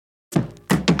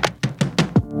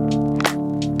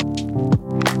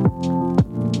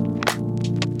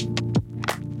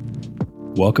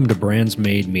Welcome to Brands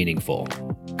Made Meaningful,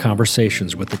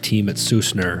 conversations with the team at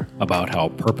Susner about how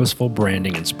purposeful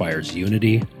branding inspires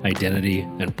unity, identity,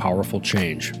 and powerful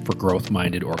change for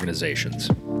growth-minded organizations.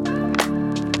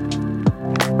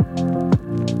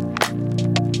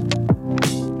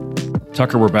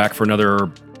 Tucker, we're back for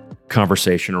another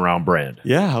conversation around brand.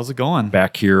 Yeah, how's it going?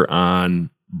 Back here on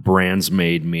Brands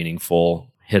Made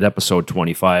Meaningful. Hit episode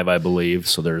 25, I believe.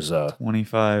 So there's a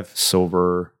 25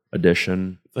 silver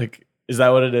edition. Is that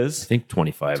what it is? I think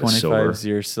 25 is 25 silver. is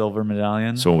your silver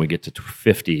medallion. So when we get to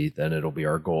 50, then it'll be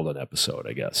our golden episode,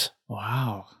 I guess.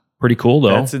 Wow. Pretty cool,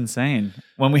 though. That's insane.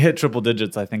 When we hit triple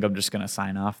digits, I think I'm just going to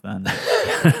sign off then.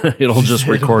 It'll just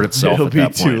record itself It'll at be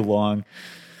that point. too long.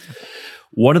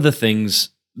 One of the things,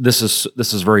 this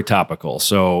is very topical.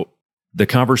 So the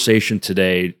conversation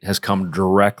today has come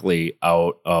directly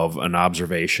out of an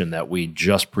observation that we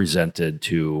just presented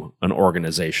to an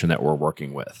organization that we're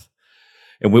working with.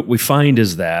 And what we find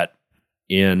is that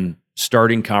in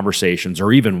starting conversations,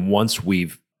 or even once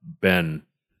we've been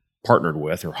partnered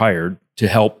with or hired to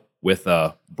help with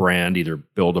a brand, either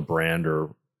build a brand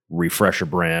or refresh a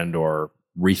brand or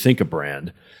rethink a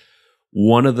brand,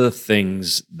 one of the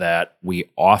things that we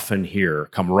often hear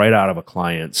come right out of a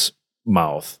client's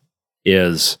mouth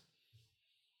is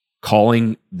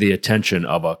calling the attention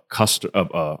of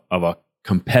a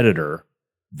competitor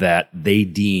that they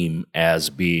deem as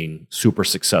being super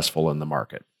successful in the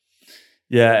market.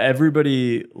 Yeah,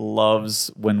 everybody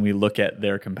loves when we look at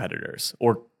their competitors,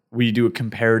 or we do a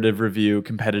competitive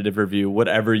review,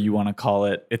 whatever you want to call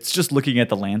it. It's just looking at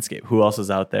the landscape. Who else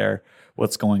is out there?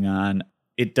 What's going on?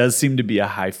 It does seem to be a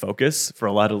high focus for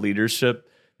a lot of leadership.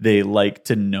 They like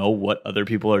to know what other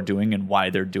people are doing and why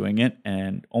they're doing it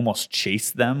and almost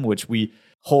chase them, which we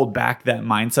hold back that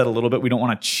mindset a little bit. We don't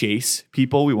want to chase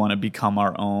people. We want to become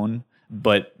our own.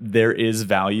 But there is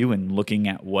value in looking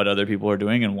at what other people are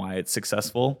doing and why it's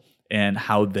successful and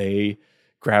how they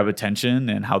grab attention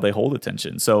and how they hold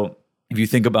attention. So if you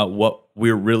think about what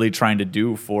we're really trying to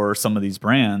do for some of these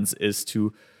brands is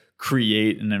to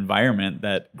create an environment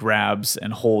that grabs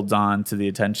and holds on to the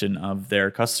attention of their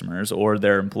customers or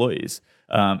their employees.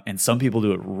 And some people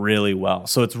do it really well.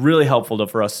 So it's really helpful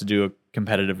for us to do a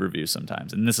competitive review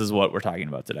sometimes. And this is what we're talking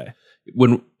about today.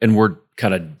 And we're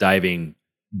kind of diving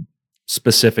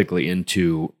specifically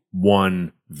into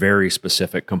one very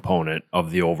specific component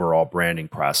of the overall branding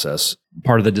process,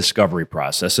 part of the discovery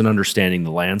process and understanding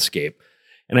the landscape.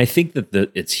 And I think that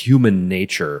it's human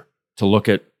nature to look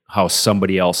at how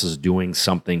somebody else is doing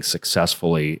something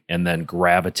successfully and then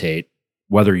gravitate,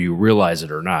 whether you realize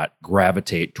it or not,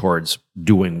 gravitate towards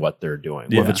doing what they're doing.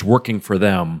 Yeah. Well, if it's working for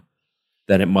them,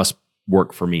 then it must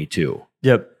work for me too.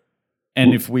 Yep.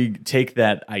 And if we take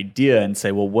that idea and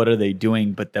say, well, what are they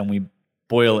doing? But then we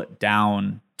boil it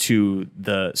down to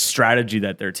the strategy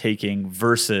that they're taking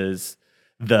versus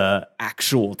the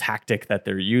actual tactic that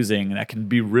they're using, that can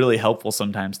be really helpful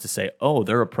sometimes to say, oh,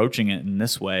 they're approaching it in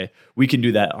this way. We can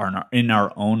do that in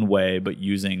our own way, but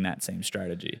using that same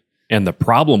strategy. And the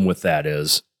problem with that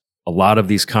is a lot of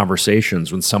these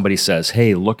conversations when somebody says,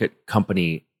 hey, look at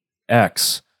company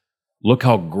X, look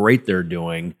how great they're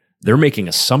doing. They're making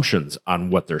assumptions on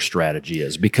what their strategy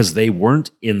is because they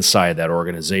weren't inside that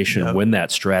organization when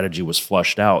that strategy was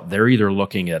flushed out. They're either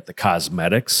looking at the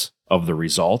cosmetics of the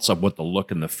results of what the look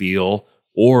and the feel,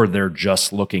 or they're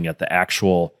just looking at the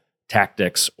actual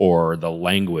tactics or the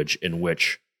language in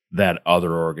which that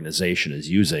other organization is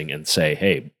using and say,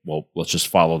 hey, well, let's just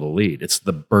follow the lead. It's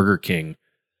the Burger King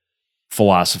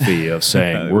philosophy of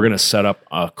saying, we're going to set up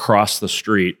across the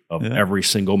street of every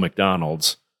single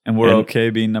McDonald's. And we're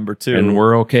okay being number two. And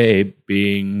we're okay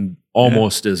being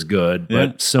almost as good,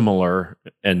 but similar,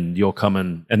 and you'll come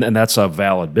in, and that's a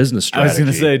valid business strategy. I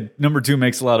was going to say, number two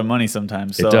makes a lot of money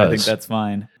sometimes, so I think that's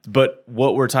fine. But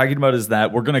what we're talking about is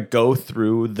that we're going to go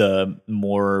through the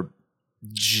more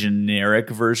generic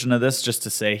version of this just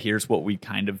to say, here's what we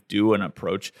kind of do and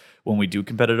approach when we do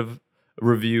competitive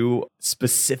review.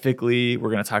 Specifically,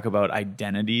 we're going to talk about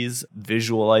identities,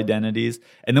 visual identities,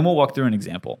 and then we'll walk through an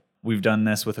example. We've done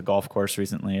this with a golf course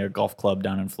recently, a golf club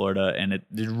down in Florida, and it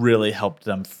really helped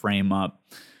them frame up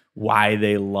why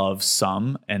they love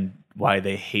some and why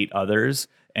they hate others,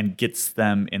 and gets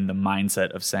them in the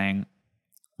mindset of saying,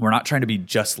 we're not trying to be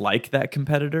just like that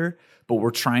competitor, but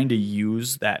we're trying to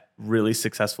use that really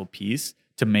successful piece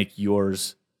to make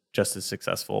yours just as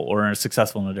successful or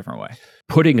successful in a different way.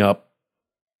 Putting up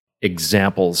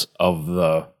examples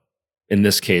of in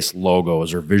this case,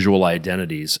 logos or visual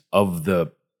identities of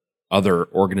the other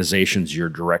organizations you're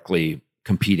directly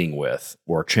competing with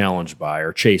or challenged by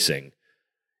or chasing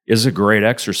is a great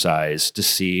exercise to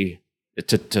see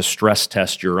to stress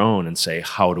test your own and say,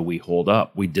 how do we hold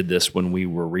up? We did this when we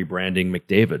were rebranding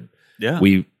McDavid. Yeah.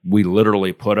 We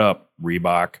literally put up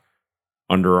Reebok,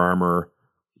 Under Armour,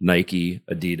 Nike,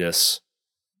 Adidas,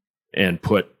 and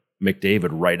put McDavid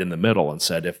right in the middle and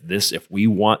said, if we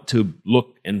want to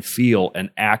look and feel and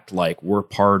act like we're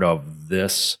part of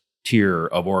this tier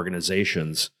of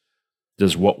organizations,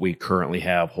 does what we currently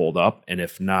have hold up? And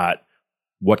if not,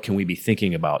 what can we be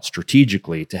thinking about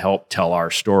strategically to help tell our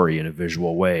story in a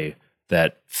visual way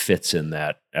that fits in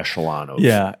that echelon of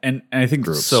and I think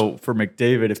groups. So for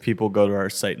McDavid, if people go to our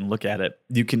site and look at it,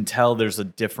 you can tell there's a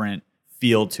different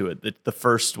feel to it. The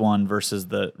first one versus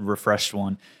the refreshed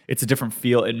one, it's a different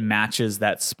feel. It matches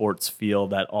that sports feel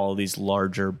that all these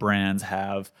larger brands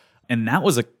have. And that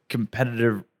was a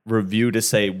competitive review to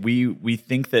say, we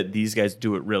think that these guys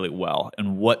do it really well,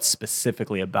 and what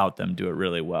specifically about them do it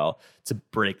really well, to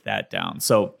break that down.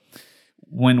 So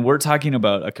when we're talking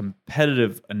about a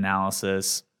competitive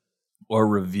analysis or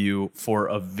review for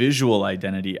a visual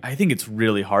identity, I think it's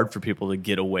really hard for people to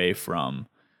get away from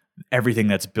everything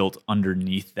that's built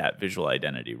underneath that visual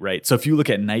identity, right? So if you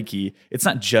look at Nike, it's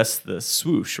not just the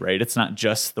swoosh, right? It's not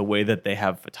just the way that they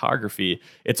have photography.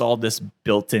 It's all this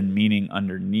built-in meaning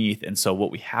underneath. And so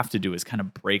what we have to do is kind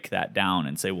of break that down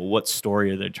and say, well, what story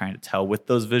are they trying to tell with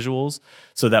those visuals,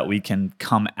 so that we can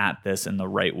come at this in the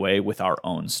right way with our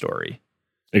own story.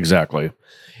 Exactly.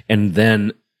 And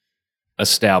then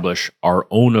establish our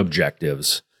own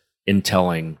objectives in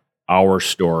telling our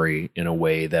story in a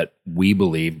way that we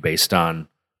believe, based on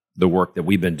the work that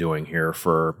we've been doing here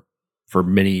for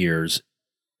many years,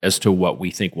 as to what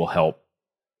we think will help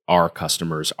our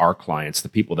customers, our clients, the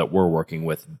people that we're working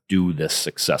with, do this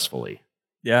successfully.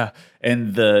 Yeah.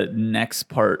 And the next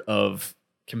part of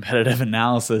competitive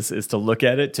analysis is to look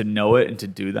at it, to know it, and to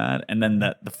do that. And then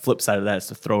the flip side of that is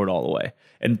to throw it all away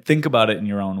and think about it in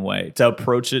your own way. To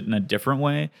approach it in a different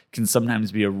way can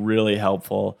sometimes be a really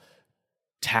helpful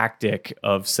tactic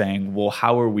of saying, well,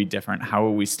 how are we different? How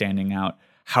are we standing out?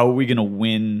 How are we going to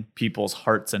win people's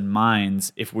hearts and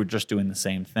minds if we're just doing the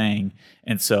same thing?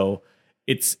 And so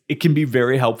it can be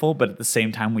very helpful, but at the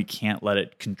same time, we can't let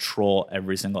it control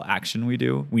every single action we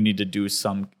do. We need to do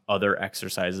some other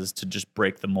exercises to just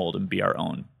break the mold and be our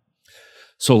own.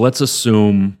 So let's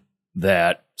assume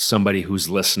that somebody who's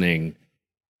listening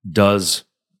does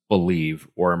believe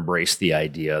or embrace the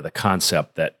idea, the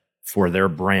concept that for their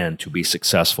brand to be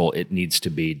successful, it needs to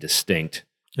be distinct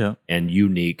and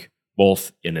unique,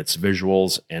 both in its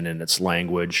visuals and in its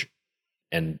language,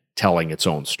 and telling its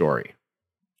own story.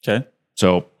 Okay.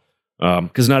 So,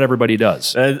 because not everybody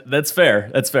does. That's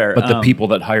fair. That's fair. But the people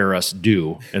that hire us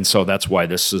do. And so that's why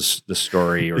this is the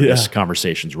story, or this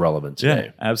conversation is relevant today.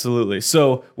 Yeah, absolutely.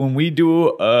 So when we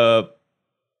do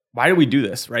why do we do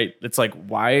this, right? It's like,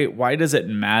 why does it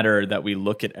matter that we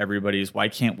look at everybody's? Why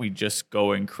can't we just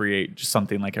go and create just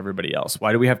something like everybody else?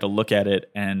 Why do we have to look at it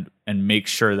and make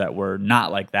sure that we're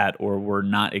not like that, or we're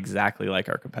not exactly like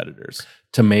our competitors?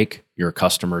 To make your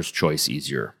customer's choice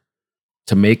easier,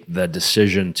 to make the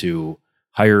decision to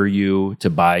hire you, to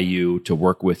buy you, to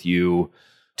work with you,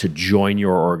 to join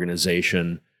your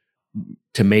organization,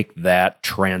 to make that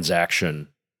transaction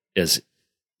as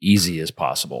easy as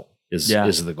possible. Is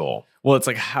the goal. Well, it's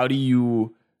like, how do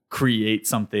you create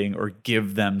something or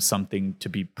give them something to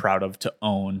be proud of, to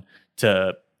own,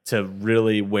 to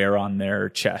really wear on their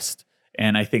chest?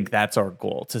 And I think that's our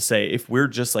goal, to say, if we're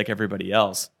just like everybody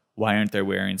else, why aren't they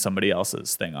wearing somebody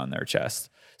else's thing on their chest?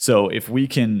 So if we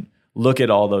can look at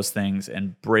all those things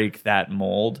and break that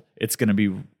mold, it's going to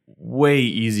be way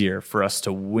easier for us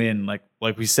to win. Like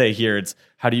we say here, it's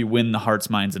how do you win the hearts,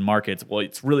 minds, and markets? Well,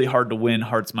 it's really hard to win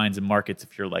hearts, minds, and markets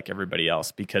if you're like everybody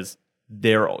else, because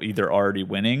they're either already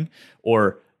winning,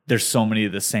 or there's so many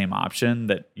of the same option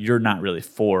that you're not really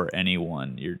for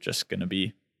anyone. You're just going to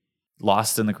be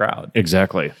lost in the crowd.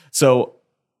 Exactly. So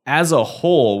as a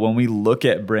whole, when we look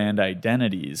at brand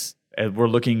identities, and we're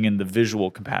looking in the visual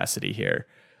capacity here,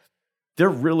 they're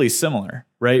really similar,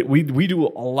 right? We do a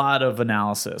lot of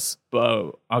analysis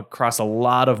across a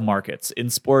lot of markets, in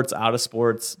sports, out of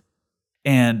sports.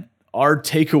 And our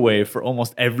takeaway for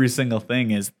almost every single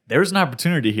thing is there's an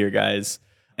opportunity here, guys.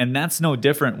 And that's no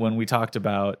different when we talked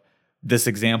about this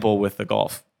example with the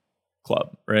golf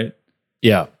club, right?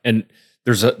 Yeah. And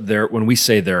when we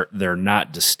say they're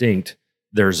not distinct,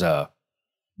 there's a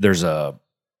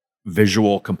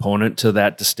visual component to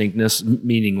that distinctness,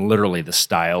 meaning literally the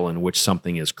style in which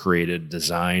something is created,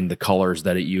 designed, the colors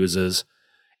that it uses.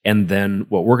 And then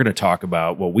what we're going to talk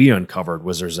about, what we uncovered,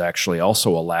 was there's actually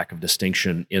also a lack of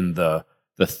distinction in the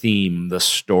theme, the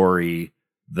story,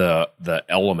 the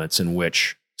elements in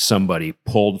which somebody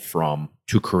pulled from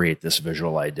to create this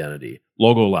visual identity.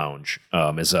 Logo Lounge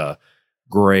is a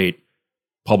great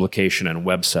publication and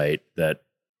website that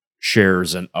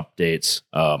shares and updates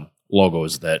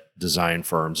logos that design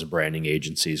firms and branding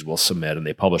agencies will submit, and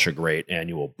they publish a great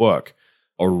annual book.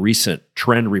 A recent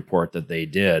trend report that they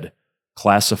did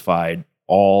classified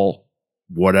all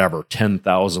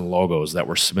 10,000 logos that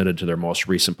were submitted to their most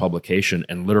recent publication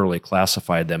and literally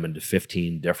classified them into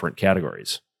 15 different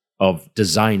categories of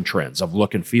design trends, of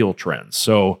look and feel trends.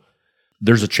 So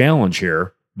there's a challenge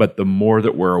here, but the more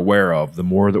that we're aware of,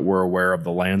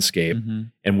 the landscape,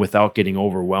 and without getting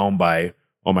overwhelmed by,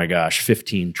 oh my gosh,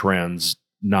 15 trends,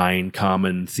 9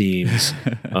 common themes,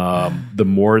 the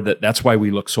more that's why we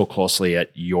look so closely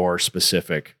at your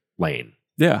specific lane.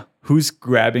 Yeah. Who's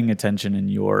grabbing attention in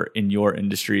your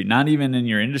industry? Not even in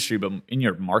your industry, but in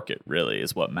your market really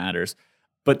is what matters.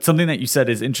 But something that you said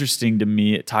is interesting to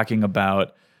me, talking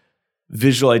about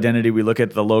visual identity. We look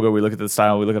at the logo, we look at the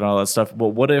style, we look at all that stuff. But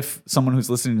what if someone who's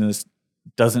listening to this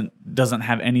doesn't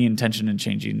have any intention in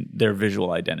changing their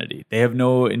visual identity? They have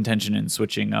no intention in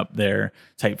switching up their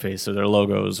typeface or their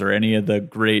logos or any of the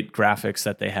great graphics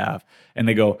that they have. And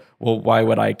they go, well, why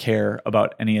would I care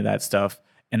about any of that stuff?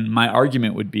 And my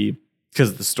argument would be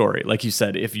because of the story. Like you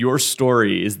said, if your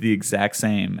story is the exact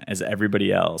same as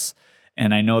everybody else,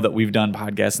 and I know that we've done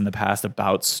podcasts in the past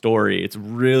about story, it's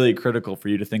really critical for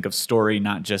you to think of story,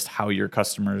 not just how your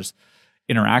customers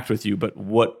interact with you, but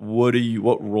what role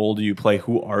do you play?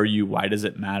 Who are you? Why does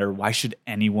it matter? Why should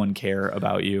anyone care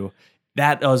about you?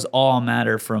 That does all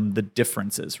matter from the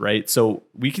differences, right? So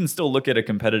we can still look at a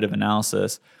competitive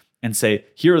analysis and say,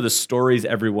 here are the stories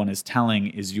everyone is telling.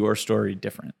 Is your story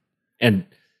different? And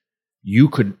you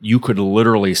could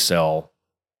literally sell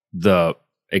the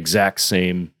exact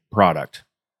same product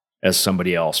as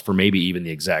somebody else for maybe even the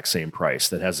exact same price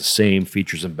that has the same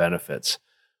features and benefits,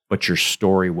 but your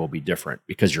story will be different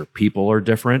because your people are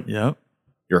different. Yep.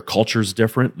 Your culture's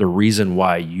different. The reason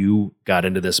why you got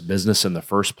into this business in the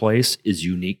first place is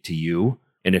unique to you.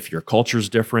 And if your culture's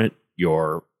different,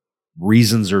 your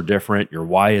reasons are different, your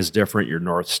why is different, your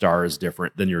North Star is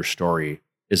different, then your story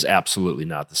is absolutely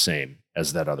not the same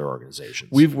as that other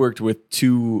organization's. We've worked with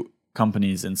 2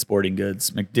 companies in sporting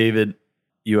goods, McDavid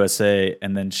USA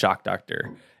and then Shock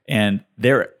Doctor. And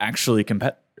they're actually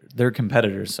competitors, They're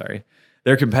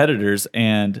competitors,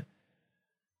 and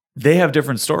they have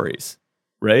different stories,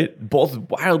 right? Both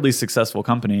wildly successful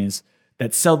companies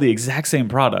that sell the exact same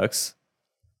products,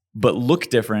 but look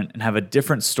different and have a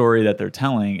different story that they're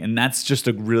telling. And that's just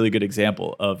a really good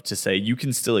example of to say you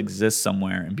can still exist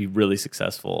somewhere and be really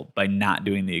successful by not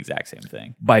doing the exact same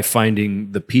thing. By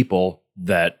finding the people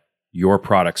that your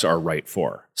products are right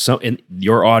for. So, and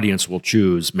your audience will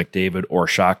choose McDavid or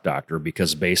Shock Doctor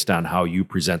because based on how you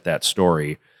present that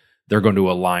story, they're going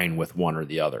to align with one or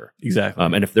the other. Exactly.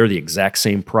 And if they're the exact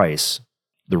same price,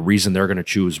 the reason they're going to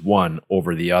choose one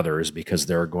over the other is because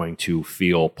they're going to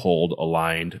feel pulled,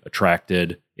 aligned,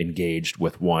 attracted, engaged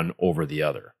with one over the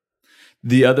other.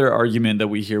 The other argument that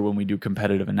we hear when we do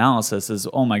competitive analysis is,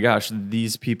 oh my gosh,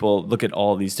 these people look at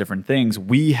all these different things.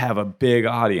 We have a big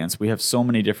audience. We have so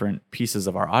many different pieces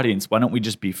of our audience. Why don't we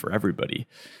just be for everybody?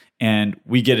 And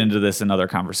we get into this in other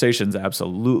conversations,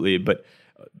 absolutely. But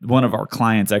one of our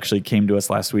clients actually came to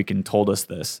us last week and told us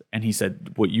this. And he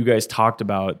said, what you guys talked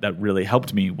about that really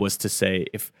helped me was to say,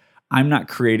 if I'm not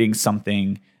creating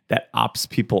something that opts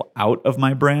people out of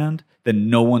my brand,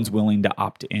 then no one's willing to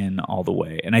opt in all the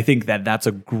way. And I think that that's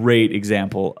a great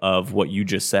example of what you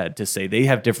just said, to say they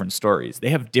have different stories. They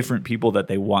have different people that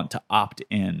they want to opt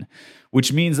in,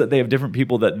 which means that they have different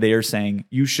people that they're saying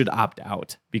you should opt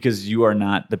out because you are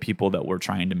not the people that we're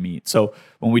trying to meet. So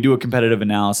when we do a competitive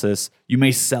analysis, you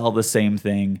may sell the same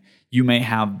thing, you may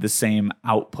have the same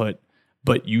output,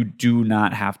 but you do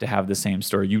not have to have the same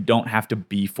story. You don't have to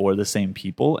be for the same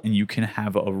people, and you can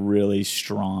have a really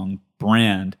strong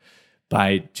brand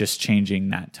by just changing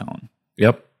that tone.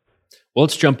 Yep. Well,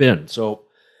 let's jump in. So,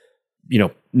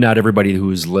 not everybody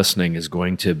who's listening is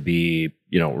going to be,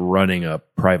 running a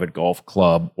private golf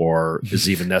club or is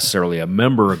even necessarily a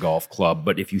member of a golf club.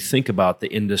 But if you think about the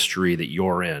industry that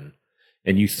you're in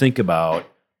and you think about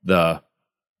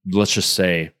let's just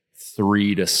say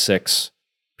 3 to 6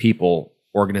 people,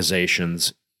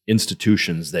 organizations,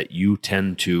 institutions that you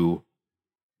tend to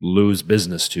lose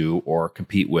business to or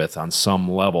compete with on some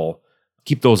level,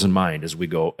 keep those in mind as we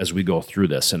go through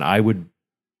this. And I would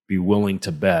be willing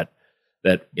to bet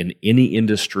that in any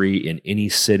industry, in any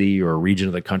city or region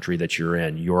of the country that you're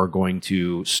in, you're going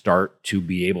to start to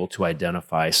be able to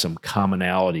identify some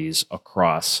commonalities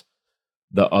across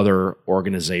the other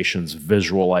organizations'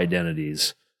 visual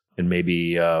identities and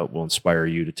maybe will inspire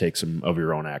you to take some of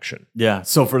your own action. Yeah.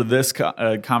 So for this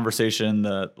conversation,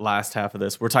 the last half of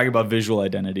this, we're talking about visual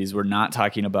identities. We're not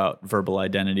talking about verbal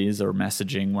identities or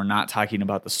messaging. We're not talking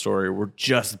about the story. We're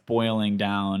just boiling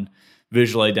down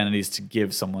visual identities to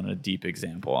give someone a deep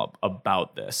example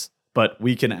about this. But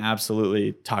we can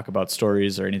absolutely talk about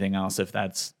stories or anything else if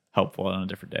that's helpful on a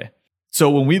different day. So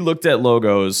when we looked at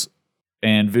logos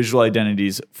and visual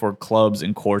identities for clubs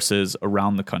and courses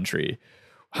around the country,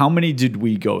 how many did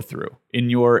we go through in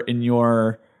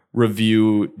your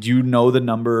review? Do you know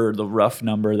the rough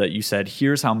number that you said,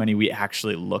 here's how many we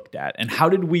actually looked at? And how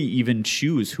did we even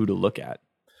choose who to look at?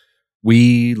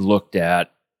 We looked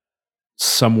at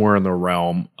somewhere in the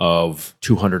realm of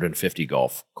 250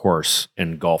 golf course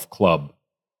and golf club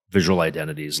visual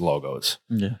identities logos.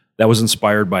 Yeah. That was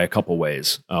inspired by a couple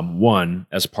ways. One,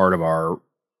 as part of our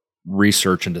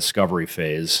research and discovery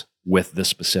phase with this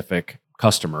specific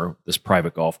customer, this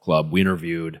private golf club, we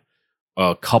interviewed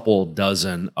a couple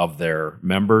dozen of their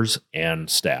members and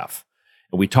staff.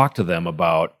 And we talked to them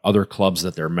about other clubs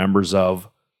that they're members of.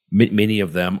 Many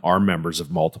of them are members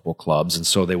of multiple clubs. And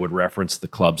so they would reference the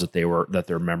clubs that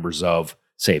they're members of,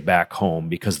 say back home,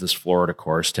 because this Florida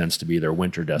course tends to be their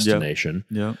winter destination.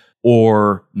 Yep.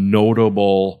 Or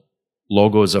notable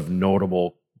logos of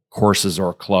notable courses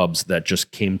or clubs that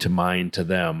just came to mind to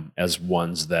them as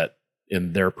ones that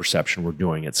in their perception were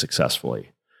doing it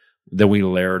successfully. Then we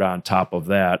layered on top of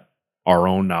that our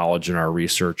own knowledge and our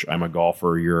research. I'm a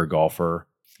golfer, you're a golfer,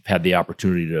 had the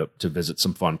opportunity to visit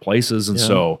some fun places. And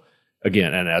so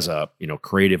again, and as a,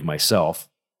 creative myself,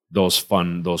 those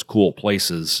cool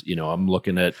places, I'm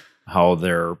looking at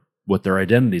what their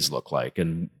identities look like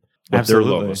and what their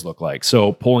logos look like.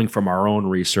 So pulling from our own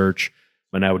research,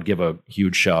 and I would give a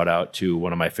huge shout out to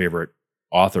one of my favorite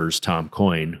authors, Tom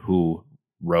Coyne, who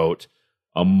wrote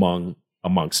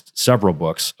amongst several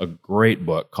books, a great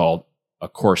book called A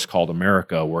Course Called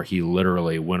America, where he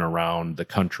literally went around the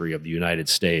country of the United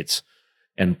States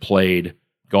and played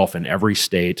golf in every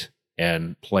state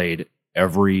and played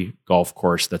every golf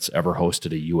course that's ever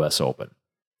hosted a U.S. Open.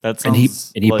 And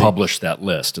he published that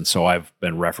list. And so I've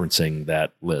been referencing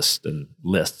that list and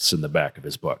lists in the back of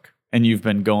his book. And you've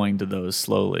been going to those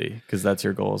slowly because that's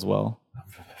your goal as well.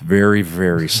 Very,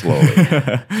 very slowly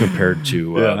compared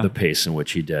to the pace in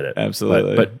which he did it.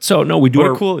 Absolutely. But so no, we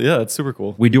do cool. Yeah, it's super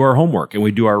cool. We do our homework and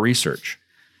we do our research.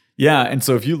 Yeah, and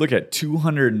so if you look at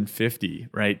 250,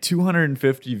 right?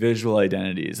 250 visual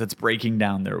identities, that's breaking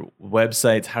down their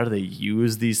websites. How do they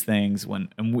use these things? When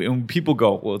people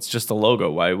go, well, it's just a logo.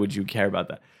 Why would you care about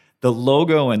that? The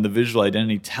logo and the visual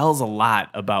identity tells a lot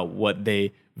about what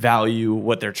they value,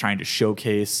 what they're trying to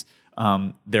showcase,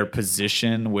 their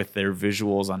position with their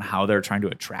visuals on how they're trying to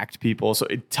attract people. So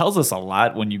it tells us a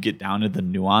lot when you get down to the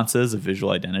nuances of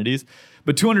visual identities.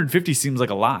 But 250 seems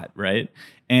like a lot, right?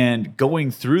 And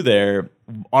going through there,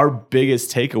 our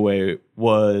biggest takeaway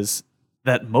was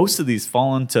that most of these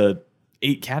fall into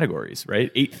 8 categories, right?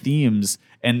 8 themes.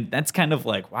 And that's kind of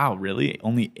like, wow, really?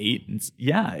 Only 8?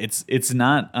 It's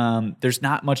not, there's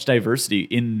not much diversity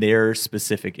in their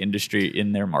specific industry,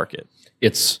 in their market.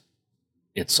 It's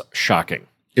shocking.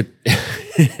 It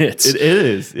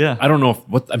is. Yeah. I don't know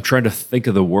I'm trying to think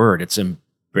of the word. It's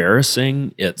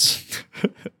embarrassing. It's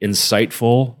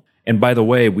insightful. And by the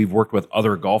way, we've worked with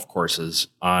other golf courses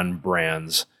on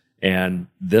brands, and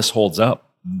this holds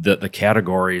up. The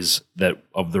categories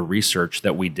of the research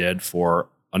that we did for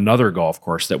another golf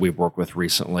course that we've worked with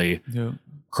recently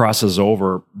crosses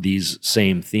over these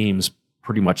same themes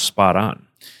pretty much spot on.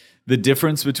 The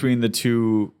difference between the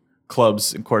 2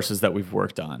 clubs and courses that we've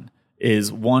worked on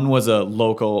is one was a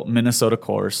local Minnesota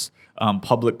course,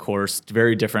 public course,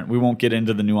 very different. We won't get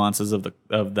into the nuances of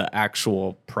the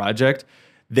actual project.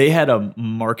 They had a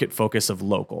market focus of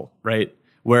local, right?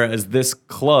 Whereas this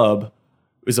club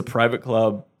is a private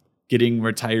club getting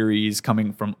retirees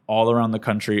coming from all around the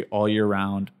country all year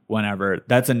round, whenever.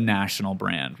 That's a national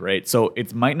brand, right? So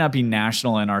it might not be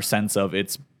national in our sense of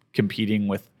it's competing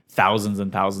with thousands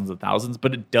and thousands and thousands,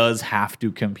 but it does have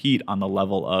to compete on the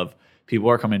level of people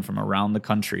are coming from around the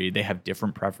country. They have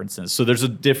different preferences. So there's a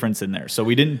difference in there. So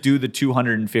we didn't do the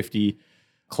 250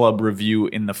 club review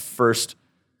in the first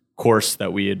course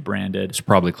that we had branded. It's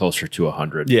probably closer to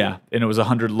 100. Yeah, and it was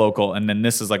 100 local, and then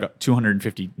this is like a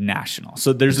 250 national.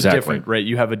 So there's a different, right?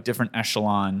 You have a different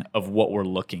echelon of what we're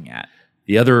looking at.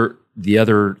 The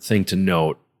other thing to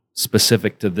note,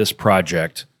 specific to this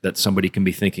project that somebody can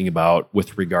be thinking about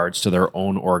with regards to their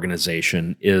own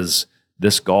organization, is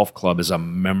this golf club is a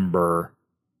member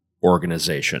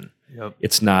organization. Yep.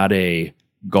 It's not a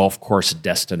golf course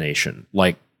destination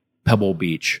like Pebble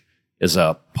Beach is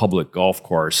a public golf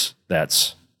course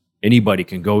that's anybody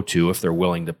can go to if they're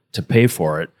willing to pay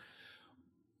for it.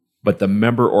 But the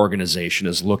member organization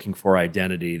is looking for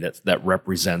identity that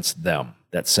represents them,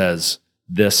 that says,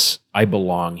 this, I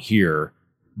belong here,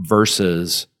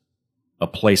 versus a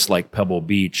place like Pebble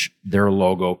Beach. Their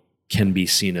logo can be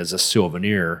seen as a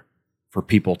souvenir for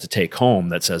people to take home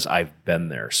that says, I've been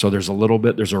there. So there's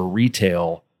a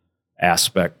retail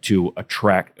aspect to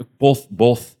attract,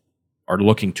 both are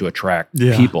looking to attract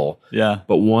people. Yeah.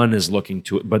 But one is looking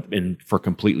to, for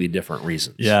completely different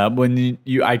reasons. Yeah. When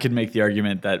I could make the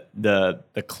argument that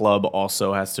the club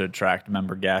also has to attract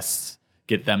member guests,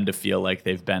 get them to feel like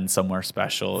they've been somewhere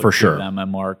special. For sure. Give them a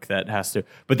mark that has to,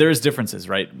 but there is differences,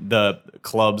 right? The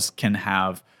clubs can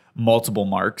have multiple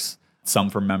marks, some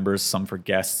for members, some for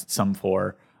guests, some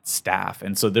for staff.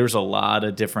 And so there's a lot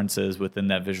of differences within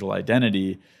that visual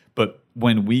identity. But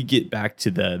when we get back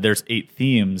to there's 8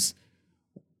 themes,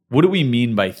 what do we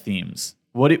mean by themes?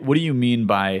 What do you mean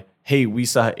by, hey, we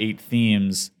saw 8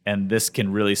 themes and this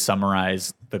can really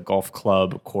summarize the golf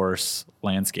club course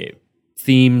landscape?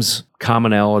 Themes,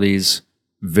 commonalities,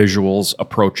 visuals,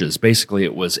 approaches. Basically,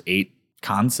 it was 8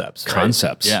 concepts. Right?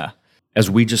 Concepts. Yeah. As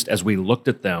we looked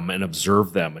at them and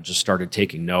observed them and just started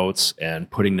taking notes and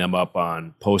putting them up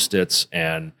on Post-its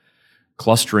and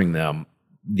clustering them,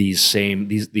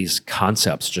 these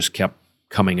concepts just kept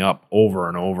coming up over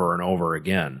and over and over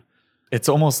again. It's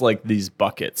almost like these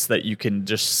buckets that you can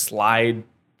just slide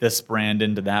this brand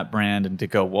into that brand and to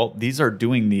go, well, these are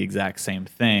doing the exact same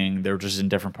thing. They're just in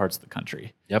different parts of the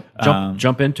country. Yep.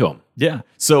 Jump into them. Yeah.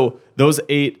 So those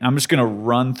 8, I'm just going to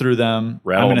run through them.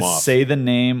 Rattle I'm them going to off. say the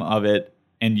name of it,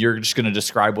 and you're just going to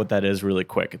describe what that is really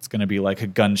quick. It's going to be like a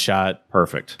gunshot.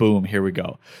 Perfect. Boom. Here we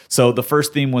go. So the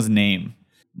first theme was name.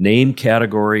 Name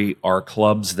category are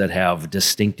clubs that have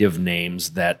distinctive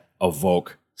names that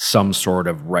evoke some sort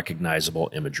of recognizable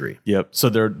imagery. Yep. So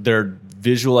their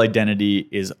visual identity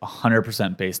is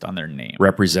 100% based on their name.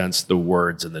 Represents the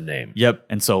words in the name. Yep.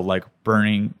 And so like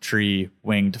burning tree,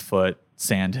 winged foot,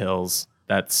 sand hills,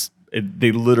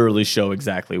 they literally show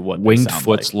exactly what Winged they sound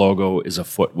Foot's like. logo is a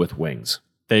foot with wings.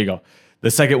 There you go.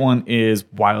 The second one is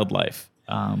wildlife.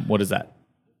 What is that?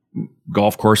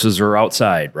 Golf courses are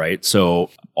outside, right? So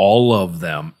all of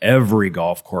them, every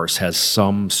golf course has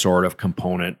some sort of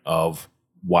component of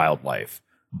wildlife.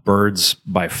 Birds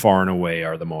by far and away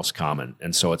are the most common.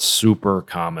 And so it's super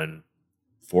common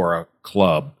for a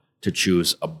club to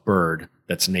choose a bird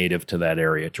that's native to that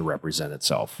area to represent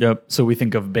itself. Yep. So we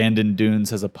think of Bandon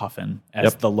Dunes as a puffin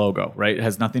as the logo, right? It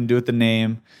has nothing to do with the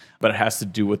name, but it has to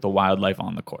do with the wildlife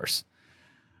on the course.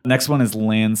 Next one is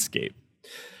landscape.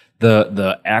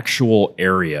 The actual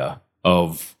area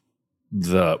of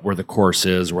where the course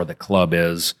is, where the club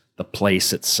is, the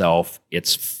place itself,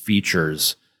 its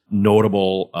features,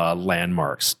 notable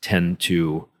landmarks tend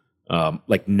to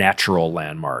like natural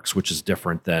landmarks, which is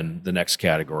different than the next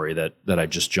category that I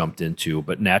just jumped into.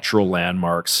 But natural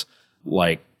landmarks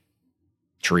like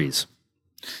trees.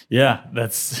 Yeah,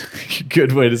 that's a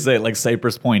good way to say it. Like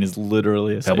Cypress Point is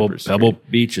literally a cypress tree. Pebble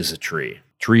Beach is a tree.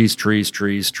 Trees.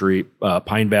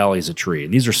 Pine Valley is a tree.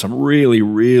 And these are some really,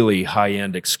 really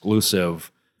high-end,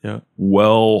 exclusive,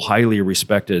 highly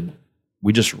respected.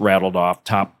 We just rattled off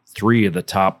top 3 of the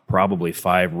top probably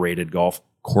 5 rated golf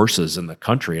courses in the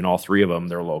country, and all 3 of them,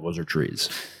 their logos are trees.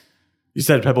 You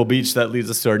said Pebble Beach. That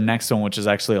leads us to our next one, which is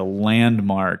actually a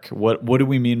landmark. What do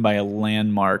we mean by a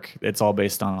landmark? It's all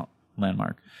based on a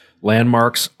landmark.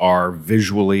 Landmarks are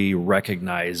visually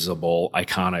recognizable,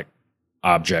 iconic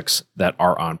objects that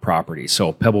are on property.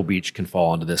 So Pebble Beach can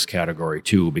fall into this category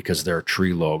too, because their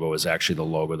tree logo is actually the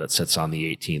logo that sits on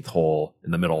the 18th hole in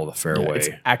the middle of the fairway. Yeah, it's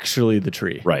actually the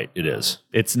tree. Right, it is.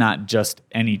 It's not just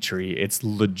any tree. It's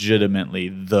legitimately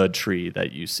the tree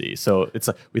that you see. So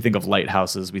we think of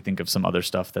lighthouses. We think of some other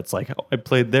stuff that's like, oh, I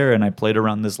played there and I played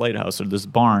around this lighthouse or this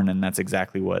barn, and that's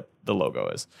exactly what the logo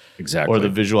is. Exactly. Or the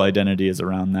visual identity is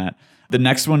around that. The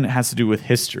next one has to do with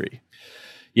history.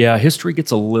 Yeah, history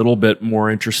gets a little bit more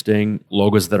interesting.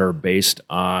 Logos that are based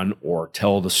on or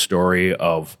tell the story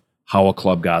of how a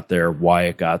club got there, why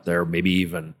it got there, maybe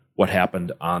even what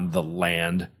happened on the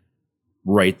land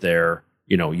right there,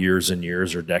 years and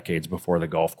years or decades before the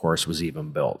golf course was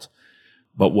even built.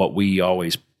 But what we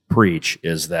always preach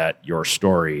is that your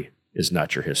story is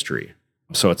not your history.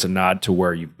 So it's a nod to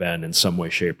where you've been in some way,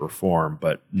 shape, or form,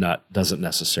 but doesn't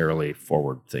necessarily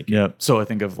forward thinking. Yeah. So I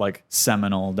think of like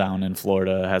Seminole down in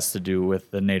Florida has to do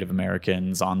with the Native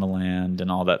Americans on the land and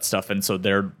all that stuff. And so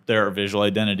their visual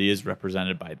identity is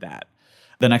represented by that.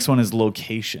 The next one is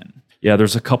location. Yeah,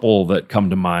 there's a couple that come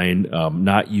to mind,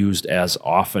 not used as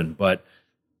often, but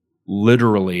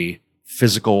literally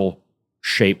physical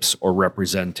shapes or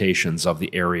representations of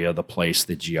the area, the place,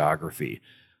 the geography.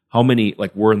 How many,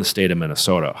 like we're in the state of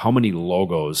Minnesota, how many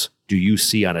logos do you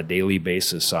see on a daily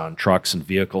basis on trucks and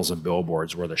vehicles and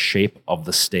billboards where the shape of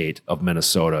the state of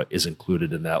Minnesota is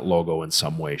included in that logo in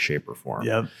some way, shape, or form?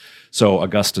 Yep. So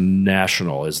Augusta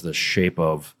National is the shape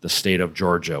of the state of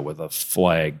Georgia with a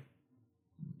flag,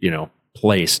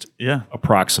 placed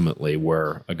approximately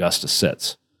where Augusta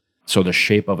sits. So the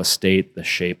shape of a state, the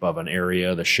shape of an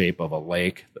area, the shape of a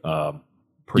lake.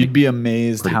 You'd be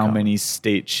amazed how common. many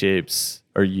state shapes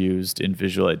are used in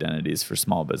visual identities for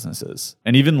small businesses.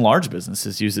 And even large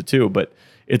businesses use it too, but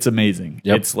it's amazing.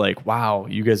 Yep. It's like, wow,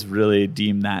 you guys really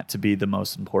deem that to be the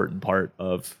most important part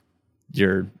of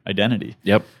your identity.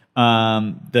 Yep.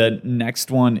 The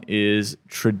next one is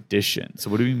tradition. So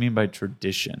what do we mean by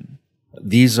tradition?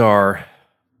 These are,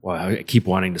 I keep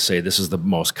wanting to say this is the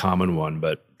most common one,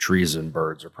 but trees and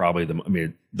birds are probably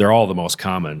they're all the most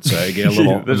common. So I get a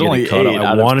little, There's only 8 out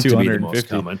I want of it to be the 250. most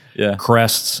common. Yeah.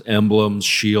 Crests, emblems,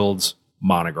 shields,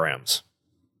 monograms.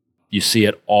 You see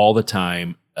it all the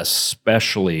time,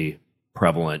 especially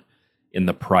prevalent in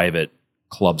the private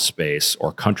club space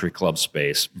or country club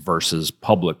space versus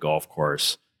public golf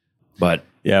course. But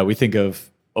yeah, we think of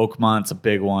Oakmont's a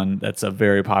big one. That's a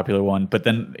very popular one. But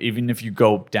then even if you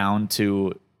go down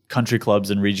to country clubs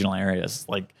in regional areas,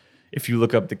 like if you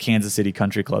look up the Kansas City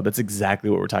Country Club, that's exactly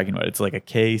what we're talking about. It's like a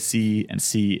K, C, and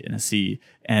C, and a C,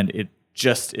 and it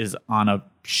just is on a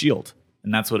shield,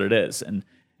 and that's what it is. And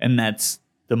that's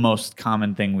the most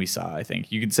common thing we saw, I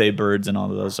think. You could say birds and all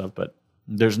of those stuff, but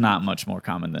there's not much more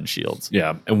common than shields.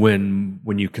 Yeah, and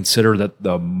when you consider that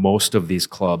the most of these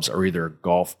clubs are either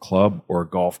golf club or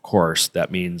golf course,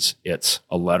 that means it's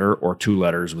a letter or 2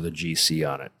 letters with a GC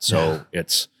on it. So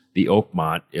it's the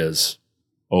Oakmont is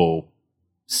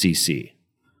OCC.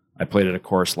 I played at a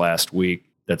course last week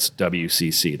that's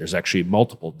WCC. There's actually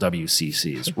multiple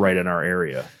WCCs right in our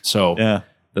area. So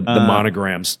the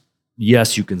monograms,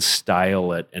 yes, you can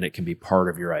style it and it can be part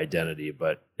of your identity,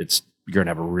 but you're going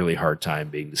to have a really hard time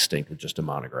being distinct with just a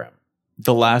monogram.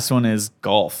 The last one is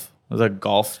golf. There's a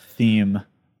golf theme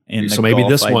in the So maybe golf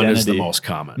this identity. one is the most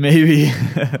common. Maybe.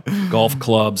 Golf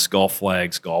clubs, golf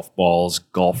flags, golf balls,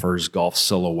 golfers, golf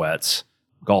silhouettes,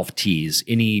 golf tees,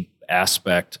 any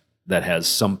aspect that has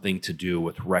something to do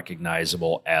with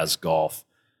recognizable as golf.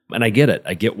 And I get it.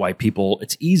 I get why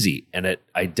it's easy and it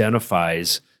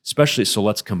identifies, especially, so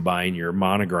let's combine your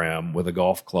monogram with a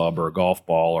golf club or a golf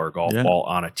ball or a golf ball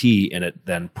on a tee, and it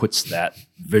then puts that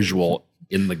visual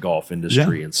in the golf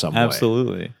industry in some way.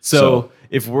 Absolutely. So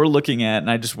if we're looking at,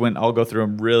 and I'll go through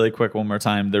them really quick one more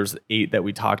time. There's 8 that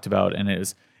we talked about, and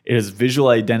it is visual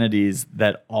identities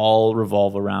that all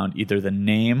revolve around either the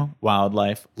name,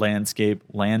 wildlife, landscape,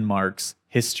 landmarks,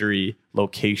 history,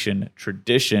 location,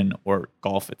 tradition, or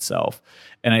golf itself.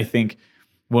 And I think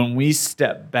when we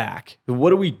step back, what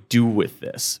do we do with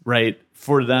this, right?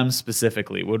 For them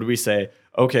specifically, what do we say?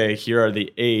 Okay, here are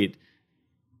the 8.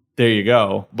 There you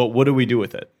go. But what do we do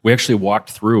with it? We actually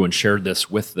walked through and shared this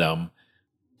with them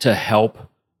to help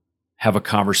have a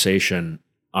conversation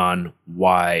on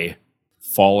why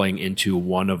falling into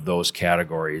one of those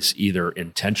categories, either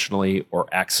intentionally or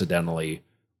accidentally,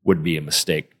 would be a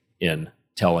mistake in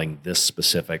telling this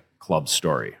specific club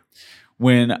story.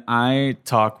 When I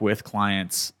talk with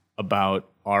clients about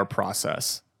our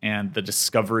process and the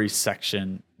discovery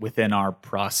section within our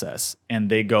process, and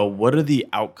they go, what are the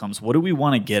outcomes? What do we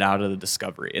want to get out of the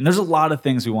discovery? And there's a lot of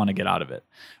things we want to get out of it,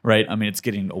 right? I mean, it's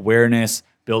getting awareness,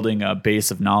 building a base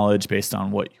of knowledge based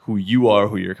on who you are,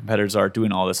 who your competitors are,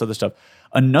 doing all this other stuff.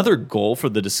 Another goal for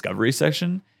the discovery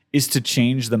section is to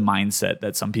change the mindset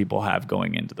that some people have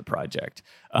going into the project.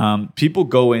 People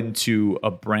go into a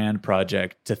brand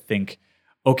project to think,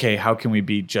 okay, how can we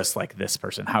be just like this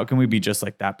person? How can we be just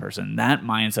like that person? That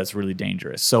mindset's really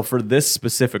dangerous. So for this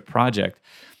specific project,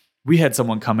 we had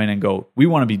someone come in and go, we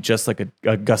want to be just like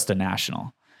Augusta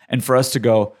National. And for us to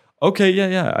go,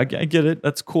 okay, I get it.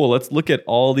 That's cool. Let's look at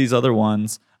all these other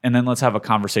ones and then let's have a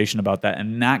conversation about that.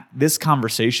 And this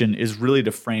conversation is really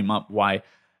to frame up why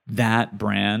that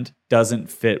brand doesn't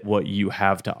fit what you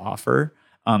have to offer.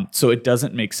 So it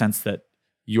doesn't make sense that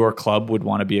your club would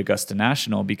want to be Augusta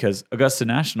National because Augusta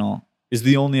National is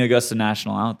the only Augusta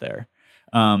National out there.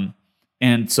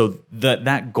 And so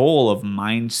that goal of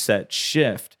mindset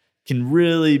shift can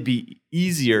really be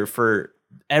easier for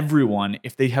everyone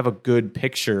if they have a good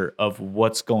picture of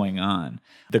what's going on.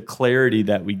 The clarity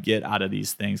that we get out of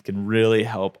these things can really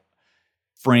help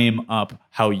frame up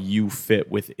how you fit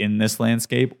within this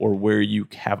landscape or where you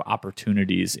have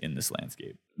opportunities in this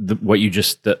landscape. What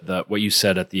you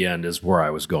said at the end is where I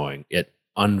was going. It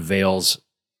unveils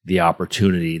the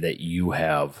opportunity that you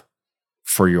have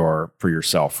for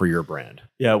yourself, for your brand.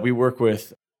 Yeah, we work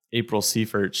with April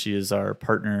Seifert. She is our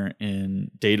partner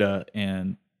in data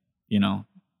and,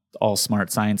 all smart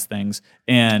science things.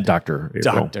 And Dr.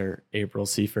 April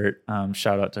Seifert,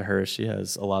 shout out to her. She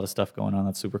has a lot of stuff going on.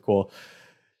 That's super cool.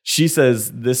 She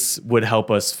says this would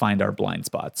help us find our blind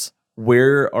spots.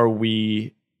 Where are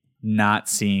we not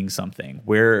seeing something?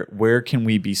 Where can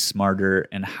we be smarter,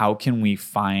 and how can we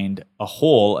find a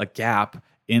hole, a gap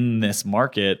in this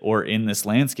market or in this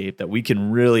landscape that we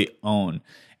can really own?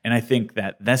 And I think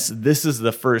that this is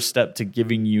the first step to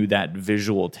giving you that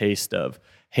visual taste of,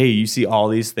 hey, you see all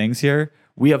these things here?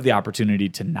 We have the opportunity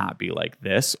to not be like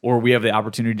this, or we have the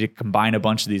opportunity to combine a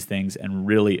bunch of these things and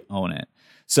really own it.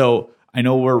 So I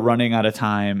know we're running out of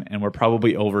time, and we're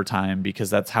probably over time because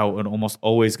that's how it almost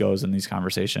always goes in these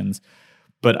conversations.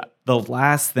 But the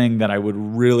last thing that I would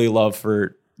really love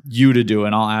for you to do,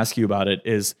 and I'll ask you about it,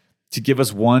 is to give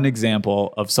us one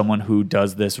example of someone who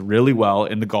does this really well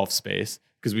in the golf space,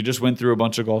 because we just went through a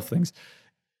bunch of golf things.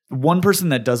 One person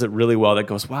that does it really well that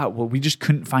goes, wow, well, we just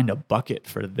couldn't find a bucket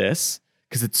for this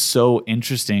because it's so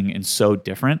interesting and so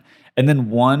different. And then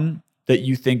one that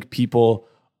you think people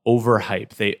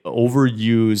overhype, they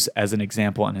overuse as an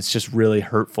example, and it's just really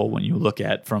hurtful when you look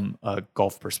at from a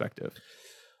golf perspective.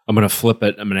 I'm going to flip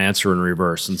it. I'm going to answer in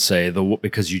reverse and say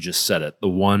because you just said it, the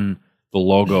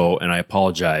logo, and I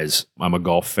apologize, I'm a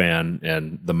golf fan,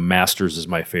 and the Masters is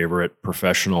my favorite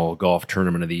professional golf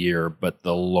tournament of the year, but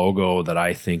the logo that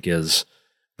I think is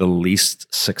the least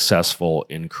successful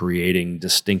in creating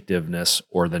distinctiveness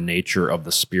or the nature of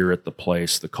the spirit, the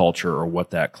place, the culture, or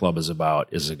what that club is about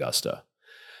is Augusta.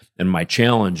 And my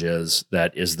challenge is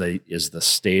that is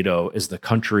the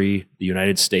country, the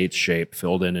United States shape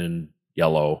filled in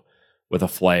yellow with a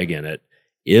flag in it.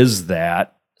 Is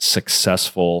that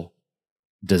successful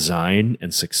design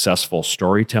and successful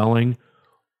storytelling,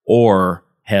 or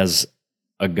has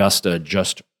Augusta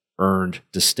just earned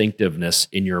distinctiveness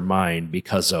in your mind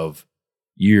because of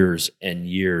years and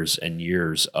years and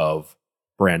years of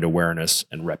brand awareness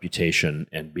and reputation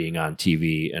and being on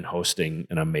TV and hosting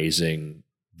an amazing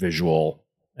visual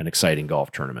and exciting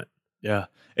golf tournament? Yeah.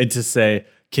 And to say,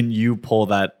 can you pull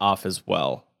that off as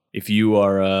well? If you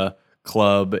are a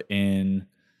club in,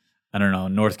 I don't know,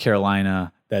 North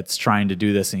Carolina that's trying to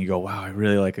do this and you go, wow, I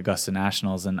really like Augusta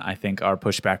Nationals. And I think our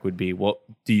pushback would be, well,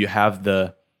 do you have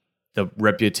the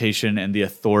reputation and the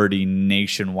authority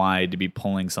nationwide to be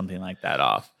pulling something like that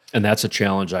off? And that's a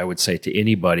challenge I would say to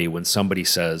anybody when somebody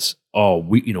says, oh,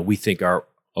 we think a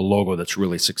logo that's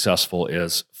really successful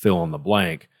is fill in the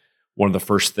blank. One of the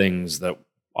first things that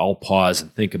I'll pause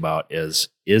and think about is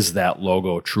that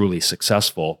logo truly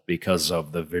successful because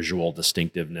of the visual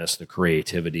distinctiveness, the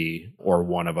creativity, or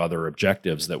one of other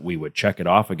objectives that we would check it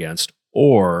off against?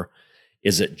 Or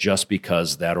is it just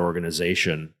because that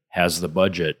organization has the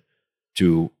budget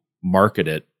to market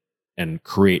it and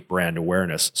create brand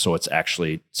awareness so it's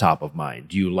actually top of mind?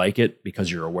 Do you like it because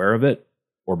you're aware of it,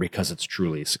 or because it's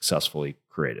truly successfully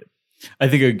created? I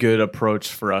think a good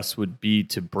approach for us would be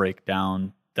to break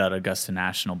down that Augusta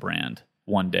National brand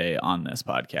one day on this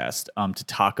podcast, to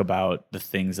talk about the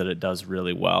things that it does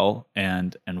really well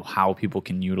and how people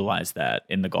can utilize that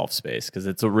in the golf space, because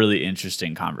it's a really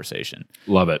interesting conversation.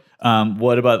 Love it.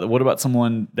 What about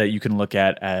someone that you can look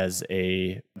at as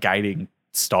a guiding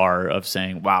star of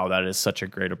saying, wow, that is such a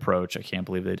great approach. I can't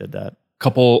believe they did that.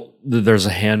 There's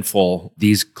a handful.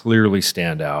 These clearly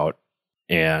stand out,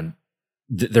 and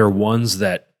they're ones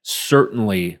that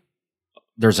certainly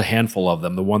there's a handful of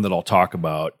them. The one that I'll talk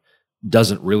about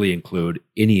doesn't really include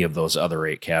any of those other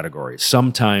 8 categories.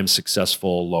 Sometimes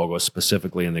successful logos,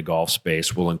 specifically in the golf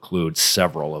space, will include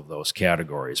several of those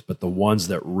categories, but the ones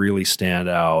that really stand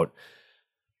out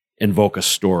invoke a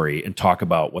story and talk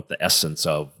about what the essence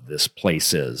of this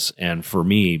place is. And for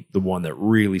me, the one that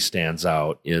really stands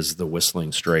out is the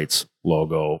Whistling Straits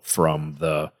logo from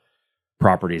the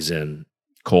properties in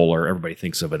Kohler. Everybody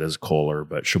thinks of it as Kohler,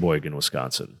 but Sheboygan,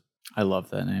 Wisconsin. I love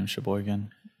that name,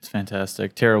 Sheboygan. It's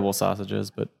fantastic. Terrible sausages,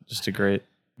 but just a great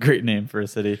name for a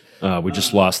city. We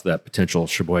just lost that potential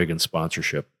Sheboygan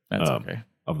sponsorship. That's okay.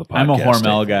 Of the podcast. I'm a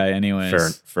Hormel guy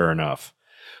anyways. Fair enough.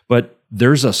 But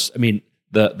there's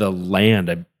the land,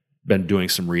 I've been doing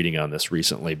some reading on this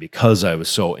recently because I was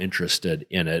so interested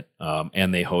in it.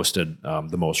 And they hosted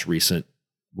the most recent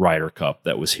Ryder Cup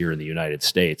that was here in the United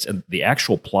States. And the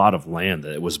actual plot of land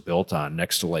that it was built on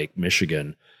next to Lake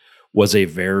Michigan was a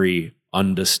very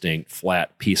undistinct,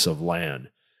 flat piece of land.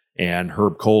 And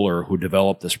Herb Kohler, who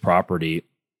developed this property,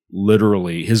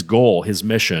 literally, his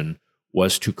mission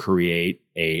was to create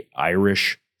a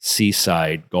Irish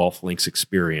seaside golf links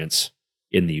experience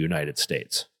in the United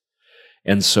States.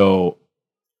 And so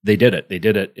they did it. They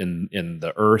did it in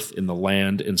the earth, in the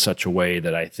land, in such a way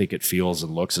that I think it feels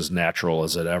and looks as natural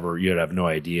as it ever. You'd have no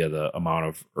idea the amount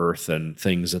of earth and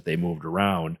things that they moved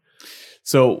around.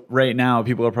 So right now,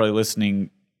 people are probably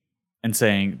listening and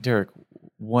saying, Derek,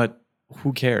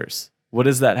 who cares? What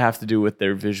does that have to do with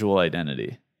their visual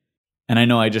identity? And I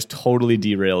know I just totally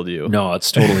derailed you. No,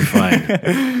 it's totally fine.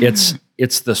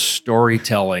 It's the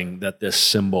storytelling that this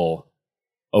symbol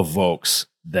evokes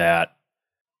that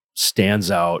stands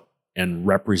out and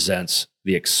represents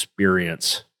the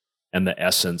experience and the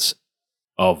essence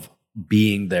of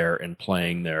being there and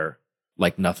playing there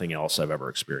like nothing else I've ever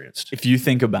experienced. If you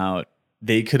think about,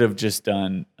 they could have just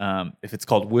done, if it's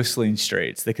called Whistling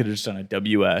Straits, they could have just done a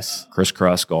WS.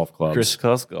 Crisscross Golf Clubs.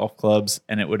 Crisscross Golf Clubs,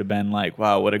 and it would have been like,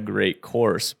 wow, what a great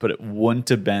course, but it wouldn't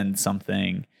have been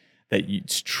something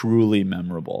that's truly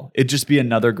memorable. It'd just be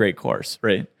another great course,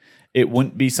 right? It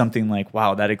wouldn't be something like,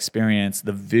 wow, that experience,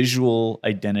 the visual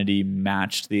identity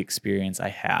matched the experience I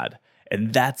had.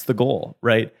 And that's the goal,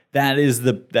 right? That is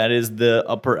the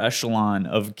upper echelon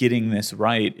of getting this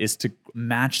right, is to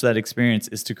match that experience,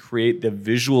 is to create the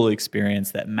visual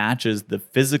experience that matches the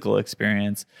physical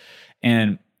experience.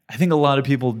 And I think a lot of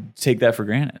people take that for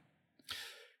granted.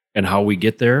 And how we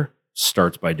get there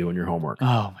starts by doing your homework.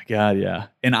 Oh my God, yeah.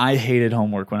 And I hated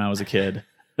homework when I was a kid.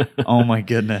 Oh my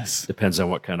goodness. Depends on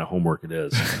what kind of homework it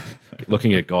is.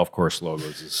 Looking at golf course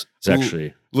logos is actually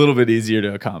a little bit easier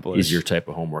to accomplish. Easier type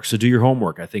of homework. So do your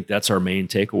homework. I think that's our main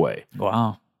takeaway.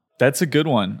 Wow. That's a good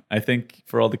one. I think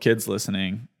for all the kids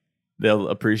listening, they'll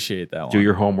appreciate that one. Do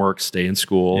your homework, stay in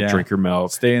school, drink your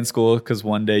milk. Stay in school, because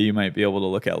one day you might be able to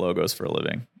look at logos for a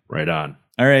living. Right on.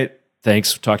 All right.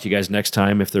 Thanks. Talk to you guys next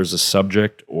time. If there's a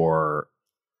subject or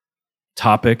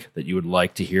topic that you would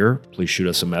like to hear, please shoot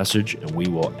us a message and we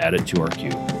will add it to our queue.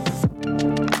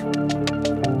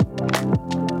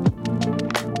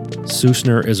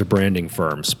 Susner is a branding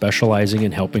firm specializing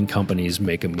in helping companies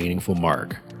make a meaningful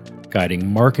mark,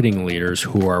 guiding marketing leaders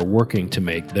who are working to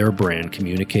make their brand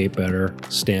communicate better,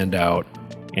 stand out,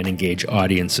 and engage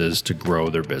audiences to grow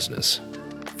their business.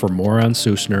 For more on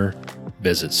Susner,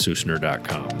 visit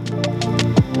susner.com.